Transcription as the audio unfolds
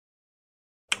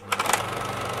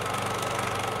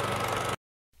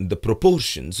the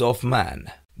proportions of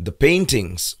man. The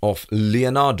paintings of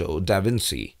Leonardo da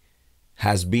Vinci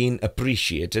has been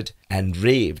appreciated and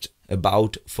raved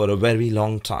about for a very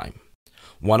long time.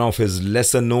 One of his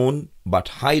lesser known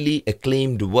but highly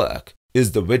acclaimed work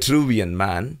is the Vitruvian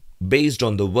Man, based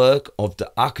on the work of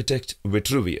the architect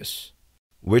Vitruvius.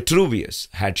 Vitruvius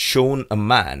had shown a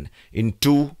man in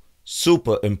two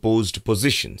superimposed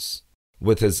positions,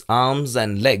 with his arms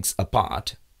and legs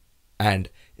apart and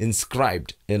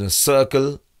inscribed in a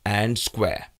circle and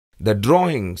square. The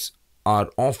drawings are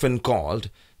often called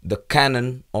the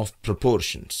Canon of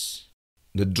proportions.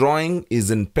 The drawing is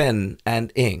in pen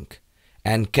and ink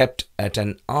and kept at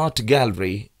an art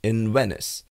gallery in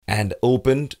Venice and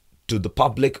opened to the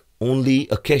public only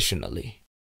occasionally.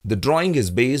 The drawing is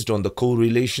based on the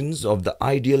correlations of the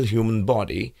ideal human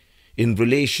body in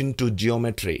relation to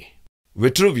geometry.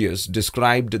 Vitruvius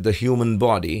described the human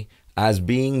body as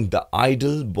being the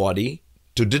ideal body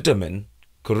to determine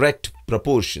correct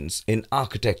proportions in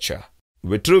architecture.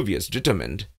 Vitruvius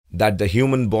determined that the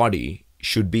human body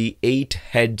should be 8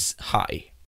 heads high.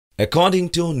 According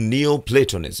to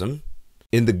Neoplatonism,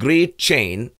 in the great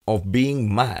chain of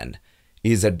being, man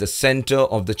is at the center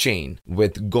of the chain,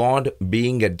 with God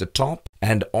being at the top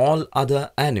and all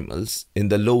other animals in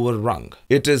the lower rung.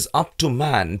 It is up to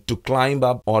man to climb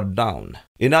up or down.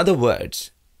 In other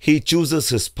words, he chooses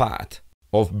his path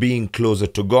of being closer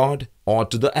to God or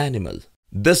to the animal.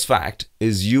 This fact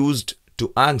is used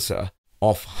to answer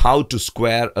of how to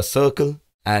square a circle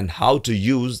and how to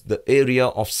use the area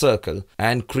of circle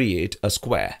and create a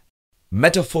square.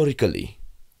 Metaphorically,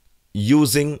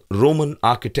 using Roman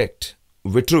architect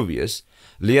Vitruvius,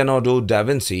 Leonardo da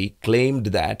Vinci claimed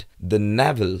that the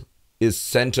navel is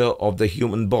center of the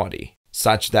human body,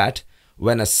 such that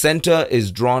when a center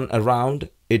is drawn around,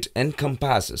 it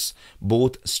encompasses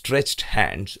both stretched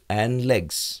hands and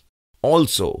legs.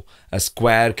 Also, a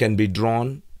square can be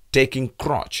drawn taking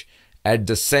crotch at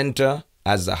the center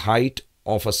as the height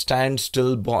of a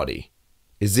standstill body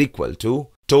is equal to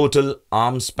total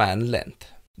arm span length.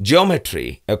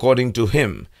 Geometry, according to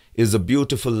him, is a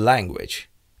beautiful language,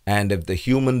 and if the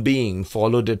human being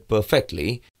followed it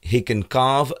perfectly, he can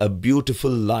carve a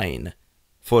beautiful line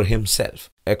for himself.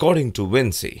 According to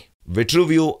Vinci,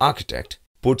 Vitruvian Architect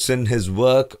puts in his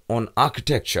work on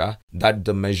architecture that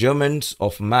the measurements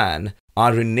of man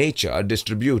are in nature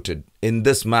distributed in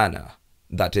this manner,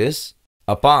 that is,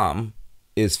 a palm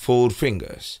is 4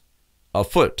 fingers, a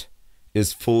foot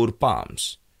is 4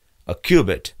 palms, a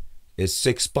cubit is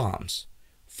 6 palms,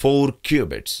 4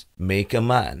 cubits make a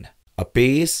man, a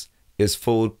pace is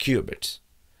 4 cubits,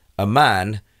 a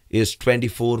man is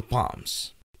 24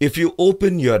 palms. If you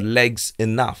open your legs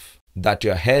enough that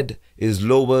your head is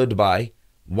lowered by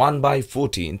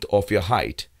 1/14 of your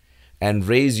height and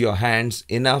raise your hands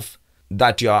enough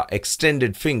that your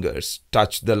extended fingers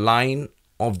touch the line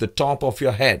of the top of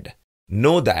your head,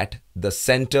 know that the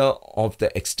center of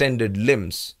the extended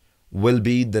limbs will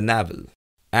be the navel,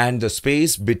 and the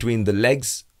space between the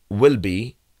legs will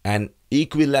be an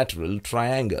equilateral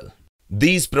triangle.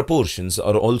 These proportions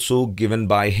are also given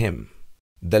by him.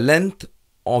 The length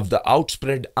of the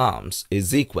outspread arms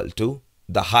is equal to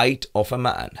the height of a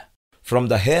man. From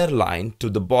the hairline to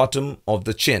the bottom of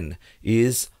the chin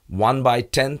is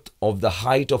 1/10 of the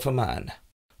height of a man.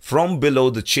 From below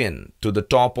the chin to the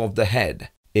top of the head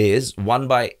is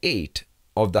 1/8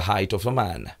 of the height of a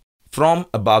man. From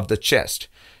above the chest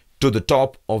to the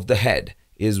top of the head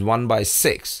is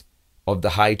 1/6 of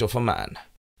the height of a man.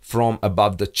 From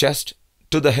above the chest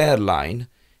to the hairline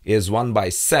is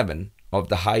 1/7 of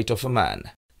the height of a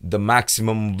man. The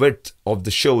maximum width of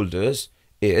the shoulders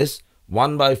is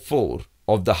 1/4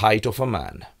 of the height of a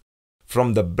man.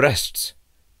 From the breasts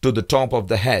to the top of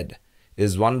the head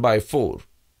is 1/4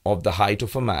 of the height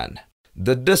of a man.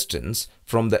 The distance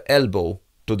from the elbow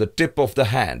to the tip of the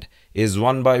hand is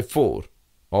 1/4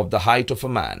 of the height of a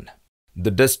man.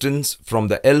 The distance from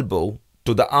the elbow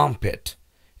to the armpit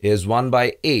is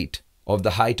 1/8 of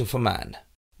the height of a man.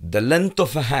 The length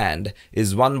of a hand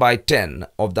is 1/10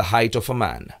 of the height of a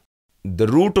man. The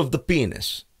root of the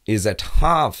penis is at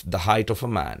half the height of a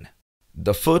man.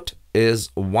 The foot is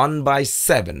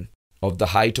 1/7 of the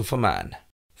height of a man.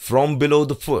 From below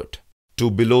the foot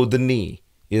to below the knee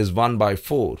is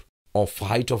 1/4 of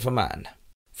height of a man.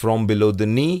 From below the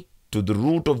knee to the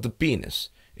root of the penis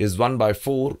is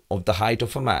 1/4 of the height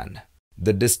of a man.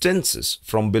 The distances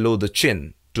from below the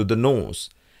chin to the nose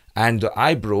and the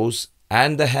eyebrows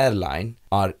and the hairline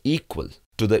are equal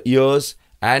to the ears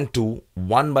and to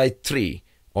 1/3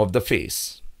 of the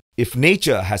face. If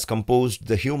nature has composed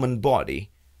the human body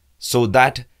so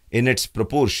that in its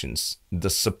proportions. The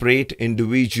separate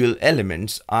individual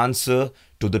elements answer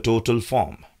to the total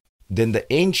form. Then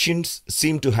the ancients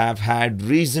seem to have had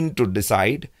reason to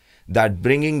decide that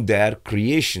bringing their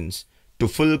creations to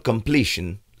full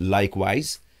completion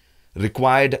likewise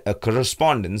required a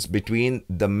correspondence between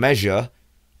the measure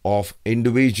of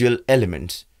individual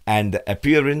elements and the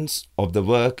appearance of the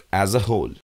work as a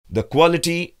whole. The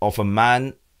quality of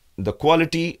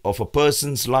a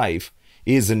person's life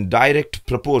is in direct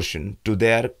proportion to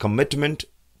their commitment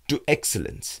to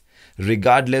excellence,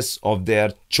 regardless of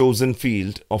their chosen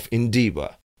field of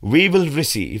endeavor. We will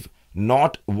receive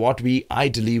not what we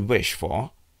idly wish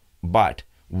for, but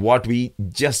what we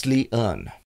justly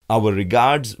earn. Our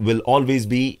regards will always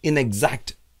be in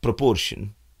exact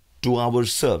proportion to our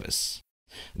service.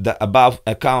 The above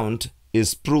account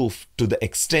is proof to the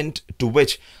extent to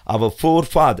which our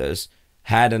forefathers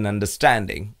had an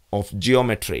understanding of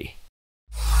geometry.